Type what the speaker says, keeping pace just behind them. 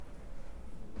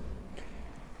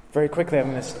Very quickly,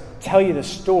 I'm going to tell you the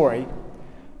story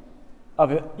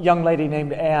of a young lady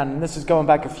named Anne. And this is going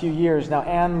back a few years. Now,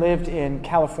 Anne lived in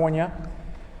California,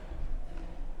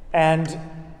 and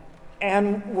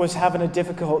Anne was having a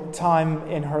difficult time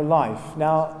in her life.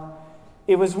 Now,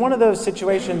 it was one of those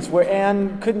situations where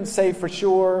Anne couldn't say for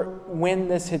sure when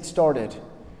this had started,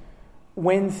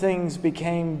 when things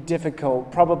became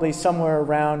difficult, probably somewhere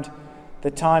around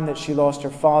the time that she lost her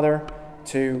father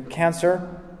to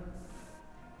cancer.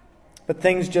 But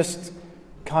things just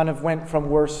kind of went from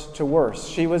worse to worse.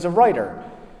 She was a writer,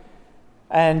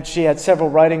 and she had several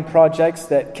writing projects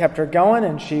that kept her going,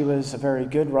 and she was a very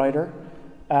good writer.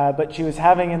 But she was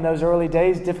having, in those early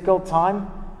days, difficult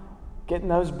time getting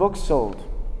those books sold.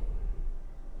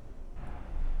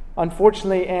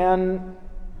 Unfortunately, Anne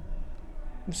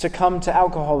succumbed to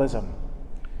alcoholism,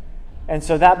 and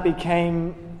so that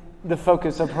became the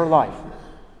focus of her life.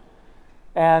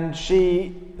 And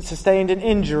she sustained an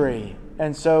injury,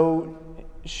 and so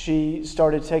she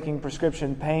started taking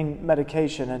prescription pain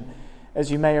medication. And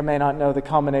as you may or may not know, the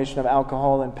combination of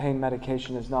alcohol and pain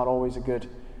medication is not always a good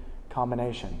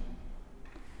combination.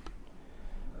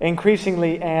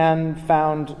 Increasingly, Anne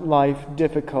found life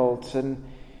difficult, and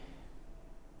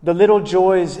the little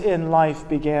joys in life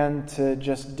began to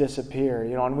just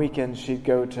disappear. On weekends she'd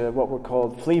go to what were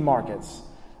called flea markets.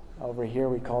 Over here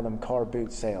we call them car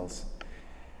boot sales.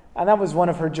 And that was one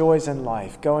of her joys in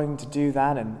life, going to do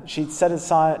that. And she'd set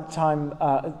aside time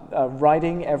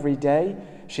writing every day.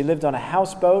 She lived on a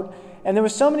houseboat. And there were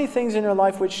so many things in her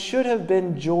life which should have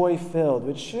been joy-filled,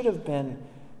 which should have been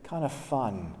kind of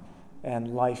fun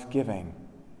and life-giving.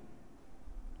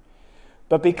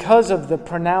 But because of the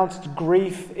pronounced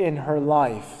grief in her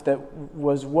life that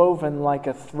was woven like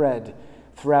a thread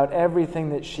throughout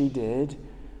everything that she did,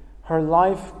 her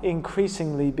life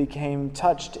increasingly became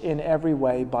touched in every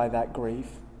way by that grief.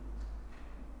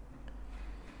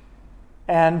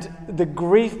 And the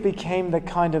grief became the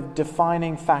kind of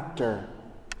defining factor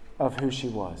of who she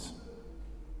was.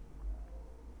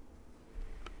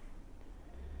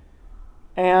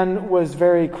 Anne was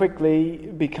very quickly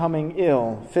becoming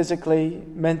ill, physically,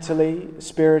 mentally,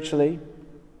 spiritually.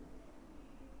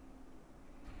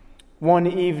 One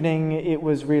evening, it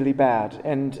was really bad,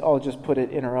 and I'll just put it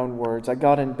in her own words. I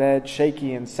got in bed,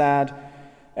 shaky and sad,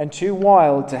 and too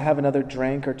wild to have another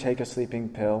drink or take a sleeping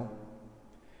pill.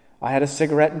 I had a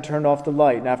cigarette and turned off the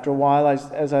light, and after a while,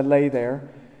 as I lay there,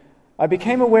 I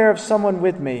became aware of someone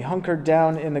with me, hunkered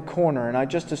down in the corner, and I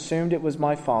just assumed it was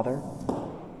my father,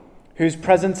 whose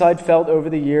presence I'd felt over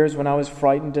the years when I was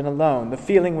frightened and alone. The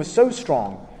feeling was so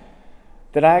strong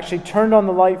that I actually turned on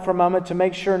the light for a moment to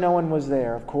make sure no one was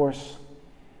there. Of course,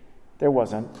 there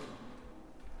wasn't.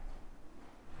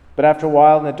 But after a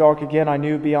while, in the dark again, I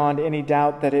knew beyond any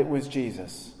doubt that it was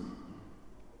Jesus.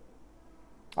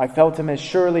 I felt him as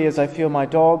surely as I feel my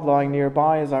dog lying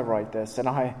nearby as I write this, and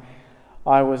I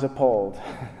was appalled.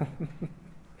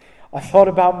 I thought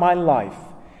about my life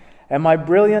and my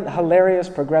brilliant, hilarious,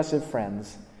 progressive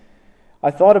friends. I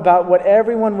thought about what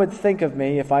everyone would think of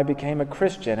me if I became a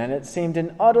Christian, and it seemed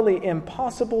an utterly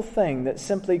impossible thing that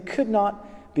simply could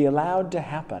not be allowed to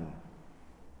happen.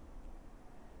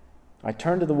 I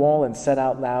turned to the wall and said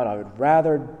out loud, I would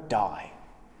rather die.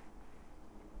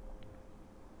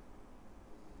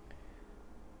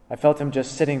 I felt him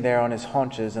just sitting there on his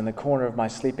haunches in the corner of my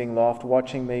sleeping loft,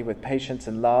 watching me with patience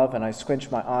and love, and I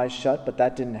squinched my eyes shut, but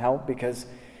that didn't help because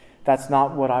that's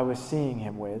not what I was seeing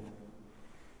him with.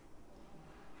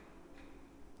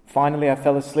 Finally, I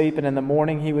fell asleep, and in the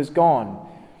morning he was gone.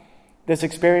 This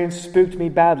experience spooked me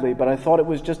badly, but I thought it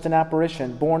was just an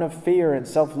apparition, born of fear and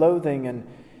self-loathing.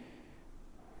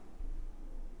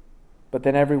 But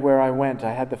then everywhere I went,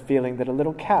 I had the feeling that a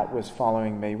little cat was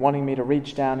following me, wanting me to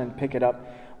reach down and pick it up,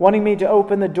 wanting me to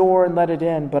open the door and let it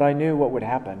in, but I knew what would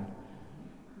happen.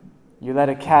 You let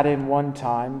a cat in one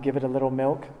time, give it a little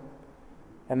milk,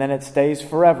 and then it stays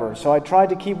forever. So I tried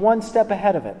to keep one step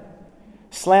ahead of it,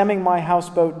 slamming my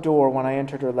houseboat door when I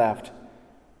entered or left.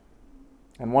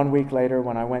 And 1 week later,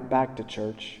 when I went back to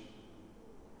church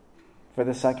for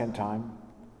the second time,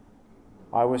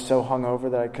 I was so hungover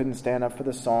that I couldn't stand up for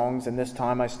the songs, and this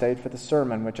time I stayed for the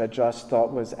sermon, which I just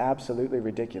thought was absolutely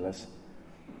ridiculous.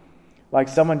 Like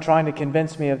someone trying to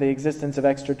convince me of the existence of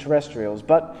extraterrestrials.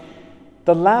 But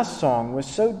the last song was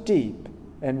so deep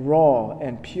and raw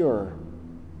and pure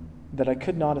that I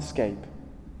could not escape.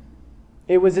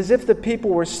 It was as if the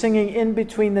people were singing in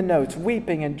between the notes,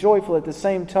 weeping and joyful at the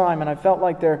same time, and I felt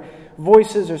like their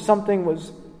voices or something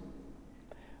was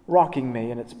rocking me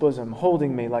in its bosom,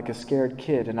 holding me like a scared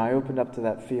kid, and I opened up to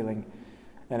that feeling,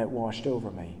 and it washed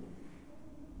over me.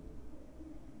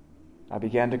 I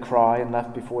began to cry and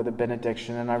left before the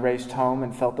benediction, and I raced home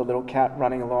and felt the little cat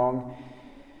running along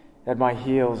at my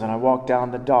heels, and I walked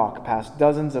down the dock past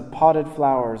dozens of potted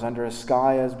flowers under a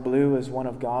sky as blue as one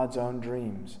of God's own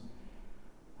dreams,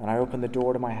 and I opened the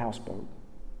door to my houseboat.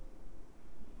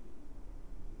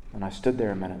 And I stood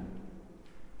there a minute,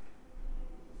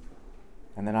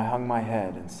 and then I hung my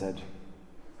head and said,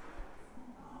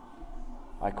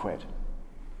 I quit.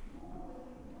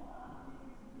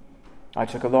 I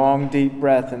took a long, deep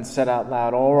breath and said out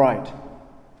loud, all right,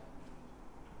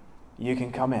 you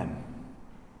can come in.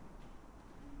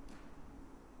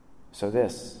 So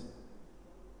this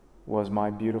was my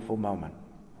beautiful moment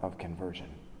of conversion.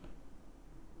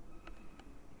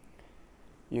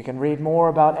 You can read more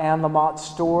about Anne Lamott's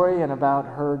story and about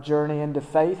her journey into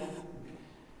faith.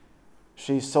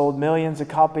 She sold millions of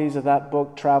copies of that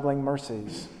book, Traveling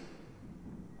Mercies.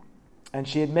 And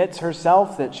she admits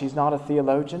herself that she's not a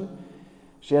theologian.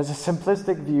 She has a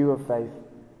simplistic view of faith.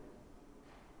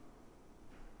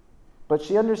 But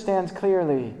she understands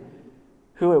clearly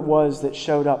who it was that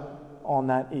showed up on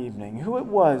that evening, who it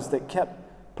was that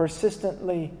kept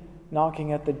persistently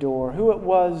knocking at the door, who it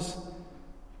was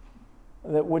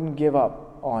that wouldn't give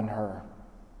up on her,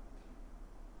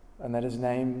 and that his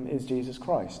name is Jesus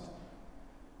Christ,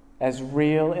 as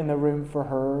real in the room for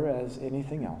her as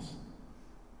anything else.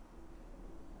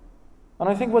 And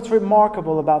I think what's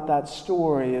remarkable about that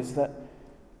story is that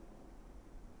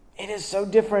it is so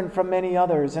different from many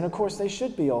others, and of course they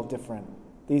should be all different,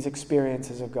 these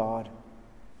experiences of God.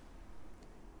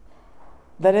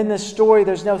 That in this story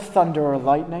there's no thunder or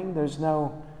lightning, there's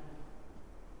no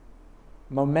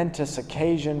momentous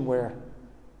occasion where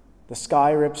the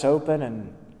sky rips open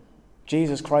and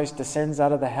Jesus Christ descends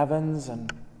out of the heavens,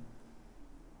 and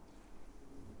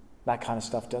that kind of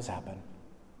stuff does happen.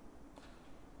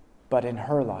 But in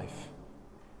her life,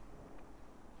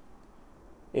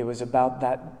 it was about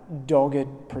that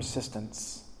dogged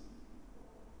persistence.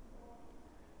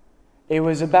 It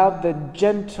was about the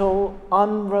gentle,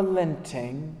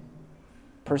 unrelenting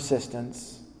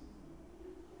persistence,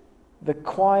 the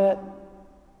quiet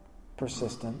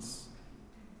persistence,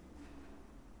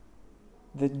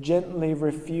 the gently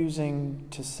refusing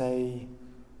to say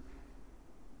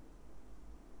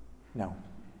no,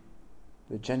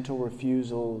 the gentle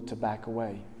refusal to back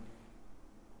away.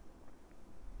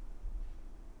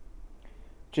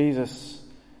 Jesus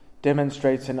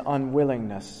demonstrates an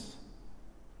unwillingness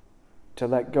to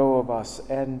let go of us,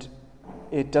 and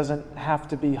it doesn't have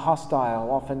to be hostile.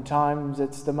 Oftentimes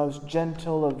it's the most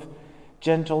gentle of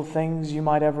gentle things you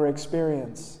might ever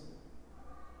experience.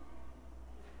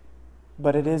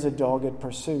 But it is a dogged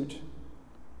pursuit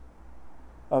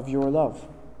of your love.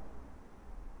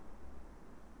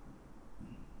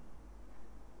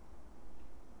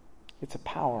 It's a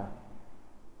power.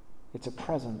 It's a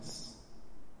presence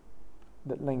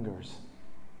that lingers.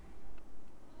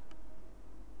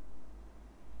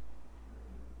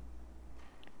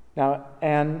 Now,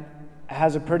 Anne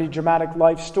has a pretty dramatic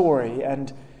life story,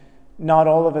 and not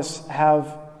all of us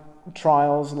have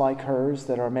trials like hers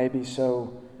that are maybe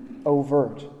so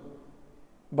overt.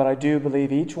 But I do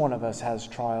believe each one of us has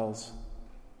trials.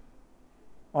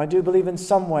 I do believe in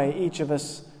some way each of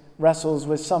us wrestles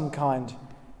with some kind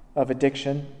of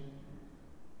addiction.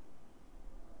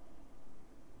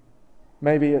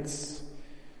 Maybe it's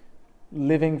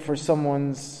living for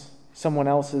someone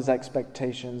else's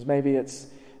expectations. Maybe it's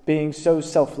being so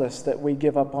selfless that we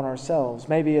give up on ourselves.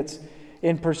 Maybe it's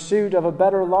in pursuit of a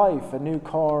better life, a new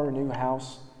car, a new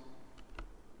house.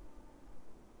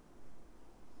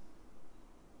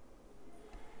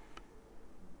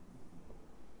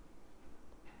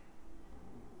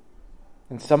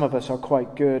 And some of us are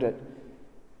quite good at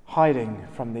hiding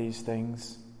from these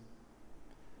things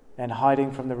and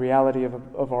hiding from the reality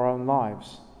of our own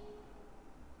lives.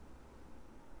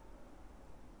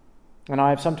 And I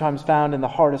have sometimes found in the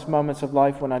hardest moments of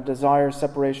life when I desire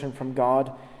separation from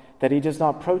God that He does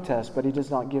not protest, but He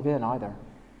does not give in either.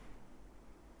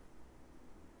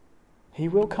 He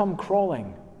will come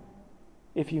crawling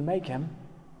if you make Him,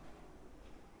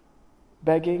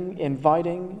 begging,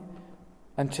 inviting,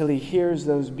 until He hears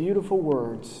those beautiful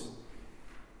words,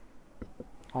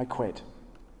 I quit.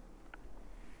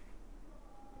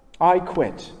 I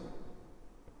quit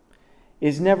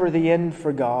is never the end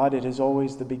for God, it is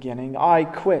always the beginning. I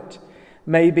quit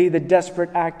may be the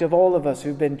desperate act of all of us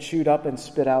who've been chewed up and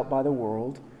spit out by the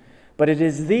world, but it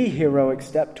is the heroic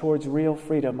step towards real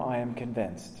freedom, I am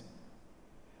convinced.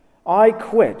 I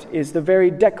quit is the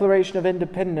very declaration of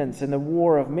independence in the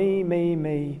war of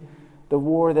me, the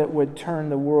war that would turn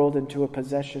the world into a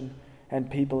possession and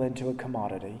people into a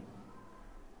commodity.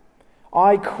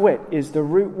 I quit is the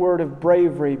root word of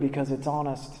bravery because it's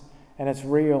honest and it's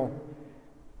real.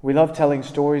 We love telling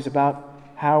stories about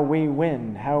how we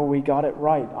win, how we got it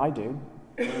right. I do.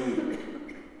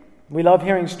 We love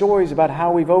hearing stories about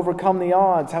how we've overcome the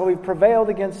odds, how we've prevailed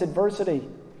against adversity.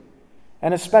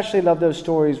 And especially love those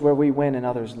stories where we win and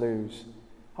others lose.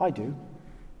 I do.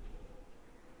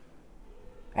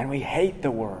 And we hate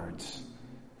the words,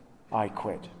 I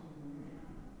quit.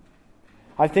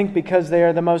 I think because they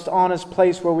are the most honest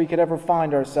place where we could ever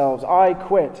find ourselves. I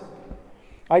quit.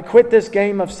 I quit this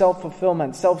game of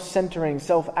self-fulfillment, self-centering,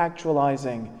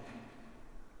 self-actualizing.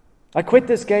 I quit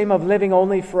this game of living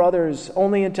only for others,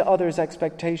 only into others'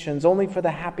 expectations, only for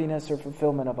the happiness or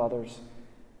fulfillment of others,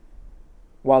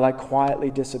 while I quietly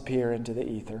disappear into the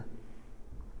ether.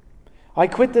 I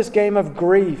quit this game of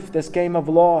grief, this game of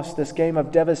loss, this game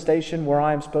of devastation where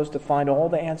I am supposed to find all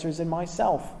the answers in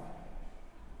myself.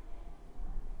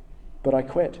 But I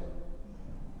quit.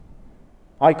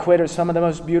 I quit are some of the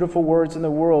most beautiful words in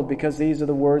the world because these are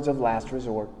the words of last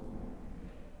resort.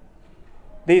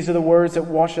 These are the words that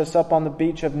wash us up on the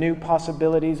beach of new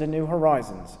possibilities and new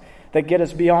horizons, that get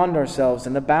us beyond ourselves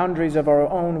and the boundaries of our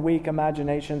own weak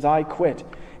imaginations. I quit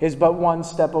is but one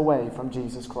step away from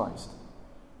Jesus Christ.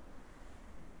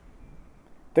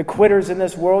 The quitters in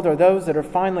this world are those that are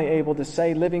finally able to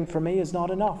say, living for me is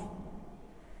not enough.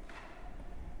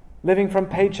 Living from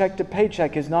paycheck to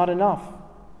paycheck is not enough.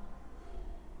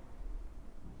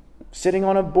 Sitting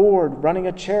on a board, running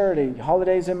a charity,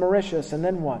 holidays in Mauritius, and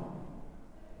then what?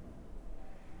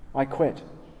 I quit.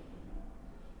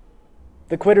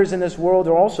 The quitters in this world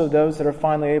are also those that are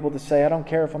finally able to say, I don't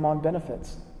care if I'm on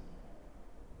benefits.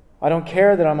 I don't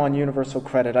care that I'm on universal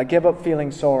credit. I give up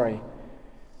feeling sorry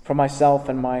for myself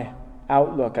and my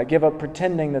outlook. I give up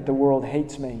pretending that the world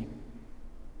hates me.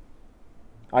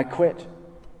 I quit.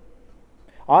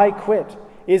 I quit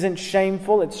isn't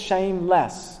shameful, it's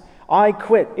shameless. I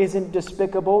quit isn't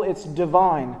despicable, it's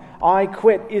divine. I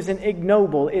quit isn't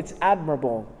ignoble, it's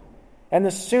admirable. And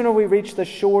the sooner we reach the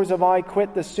shores of I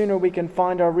quit, the sooner we can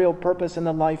find our real purpose in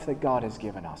the life that God has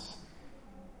given us.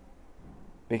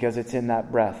 Because it's in that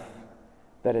breath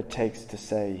that it takes to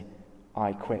say,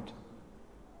 I quit.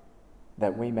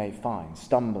 That we may find,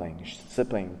 stumbling,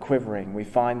 slipping, quivering, we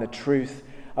find the truth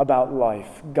about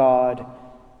life. God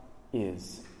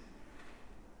is.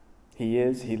 He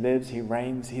is, He lives, He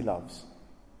reigns, He loves.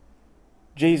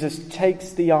 Jesus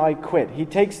takes the I quit. He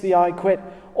takes the I quit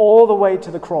all the way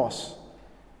to the cross.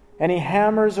 And He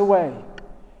hammers away.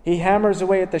 He hammers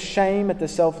away at the shame, at the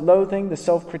self-loathing, the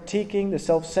self-critiquing, the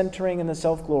self-centering, and the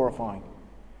self-glorifying.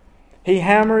 He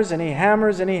hammers and He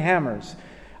hammers and He hammers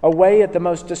away at the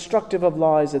most destructive of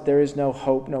lies, that there is no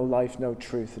hope, no life, no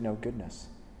truth, no goodness.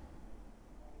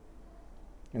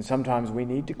 And sometimes we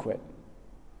need to quit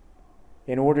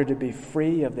in order to be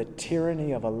free of the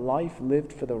tyranny of a life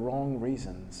lived for the wrong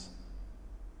reasons.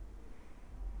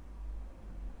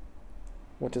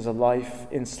 What does a life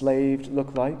enslaved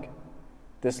look like?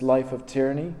 This life of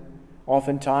tyranny?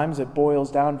 Oftentimes it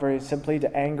boils down very simply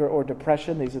to anger or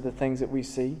depression. These are the things that we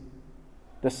see.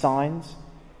 The signs.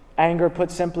 Anger,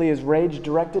 put simply, is rage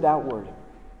directed outward.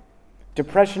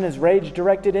 Depression is rage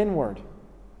directed inward.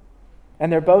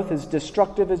 And they're both as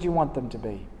destructive as you want them to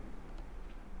be.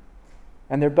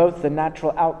 And they're both the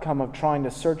natural outcome of trying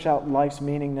to search out life's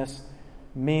meaning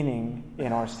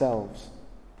in ourselves.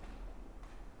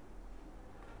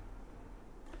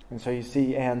 And so you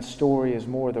see, Anne's story is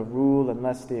more the rule and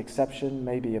less the exception,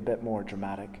 maybe a bit more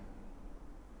dramatic.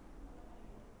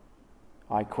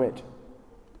 I quit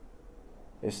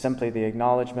is simply the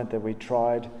acknowledgement that we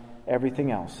tried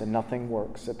everything else and nothing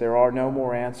works, that there are no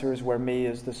more answers where me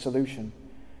is the solution.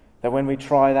 That when we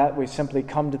try that, we simply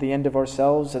come to the end of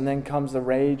ourselves, and then comes the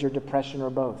rage or depression or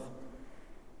both.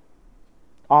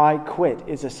 I quit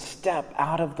is a step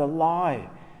out of the lie.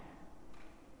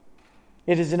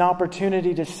 It is an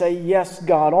opportunity to say, yes,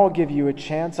 God, I'll give you a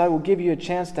chance. I will give you a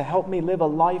chance to help me live a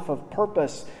life of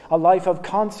purpose, a life of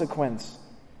consequence.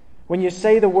 When you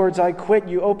say the words, I quit,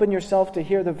 you open yourself to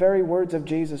hear the very words of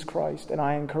Jesus Christ. And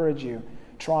I encourage you,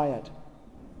 try it.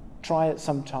 Try it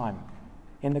sometime.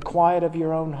 In the quiet of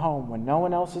your own home, when no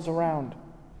one else is around,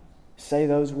 say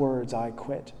those words, I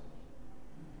quit.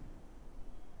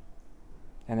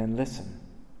 And then listen.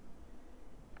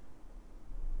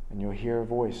 And you'll hear a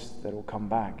voice that will come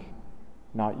back.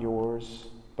 Not yours,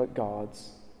 but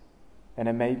God's. And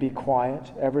it may be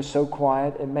quiet, ever so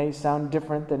quiet. It may sound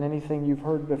different than anything you've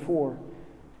heard before.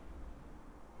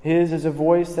 His is a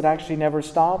voice that actually never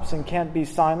stops and can't be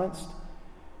silenced.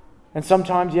 And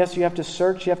sometimes, yes, you have to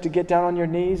search. You have to get down on your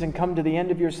knees and come to the end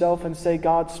of yourself and say,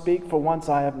 God, speak, for once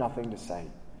I have nothing to say.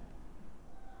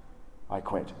 I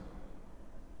quit.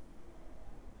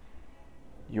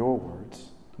 Your words,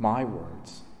 my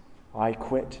words, I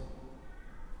quit,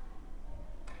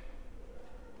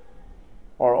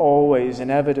 are always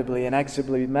inevitably,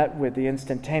 inexorably met with the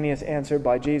instantaneous answer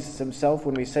by Jesus himself.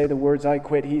 When we say the words, I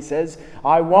quit, he says,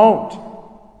 I won't.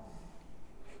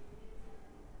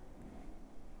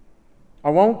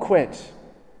 I won't quit,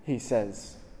 he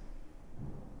says.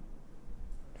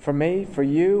 For me, for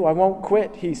you, I won't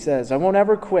quit, he says. I won't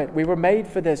ever quit. We were made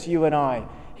for this, you and I,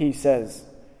 he says.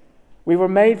 We were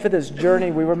made for this journey.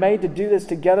 We were made to do this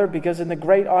together because in the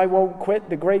great I won't quit,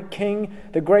 the great King,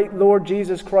 the great Lord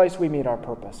Jesus Christ, we meet our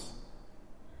purpose.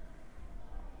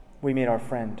 We meet our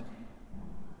friend.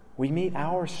 We meet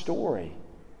our story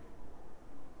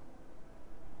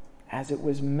as it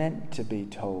was meant to be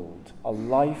told, a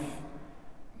life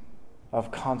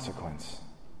of consequence.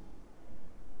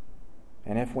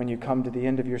 And if when you come to the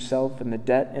end of yourself and the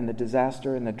debt and the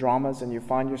disaster and the dramas and you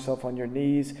find yourself on your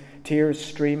knees, tears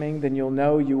streaming, then you'll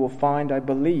know you will find, I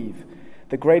believe,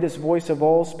 the greatest voice of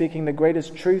all, speaking the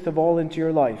greatest truth of all into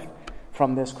your life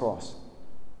from this cross.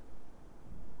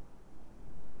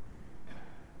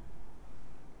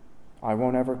 I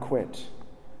won't ever quit.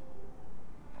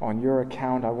 On your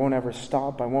account, I won't ever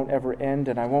stop, I won't ever end,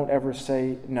 and I won't ever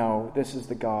say, no, this is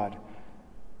the God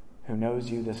who knows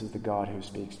you, this is the God who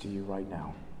speaks to you right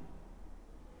now.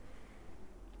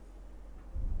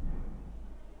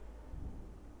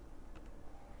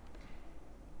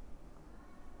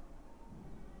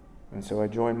 And so I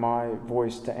joined my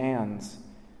voice to Anne's.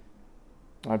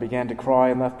 I began to cry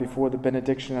and left before the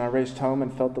benediction, and I raced home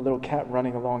and felt the little cat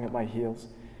running along at my heels.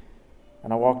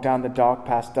 And I walked down the dock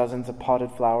past dozens of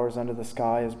potted flowers under the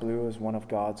sky as blue as one of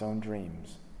God's own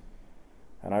dreams.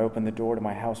 And I opened the door to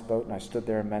my houseboat, and I stood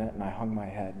there a minute, and I hung my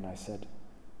head, and I said,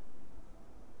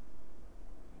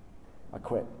 I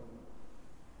quit.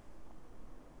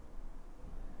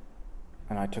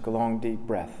 And I took a long, deep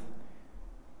breath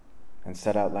and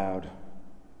said out loud,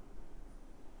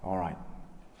 all right,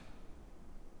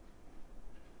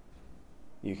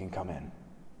 you can come in.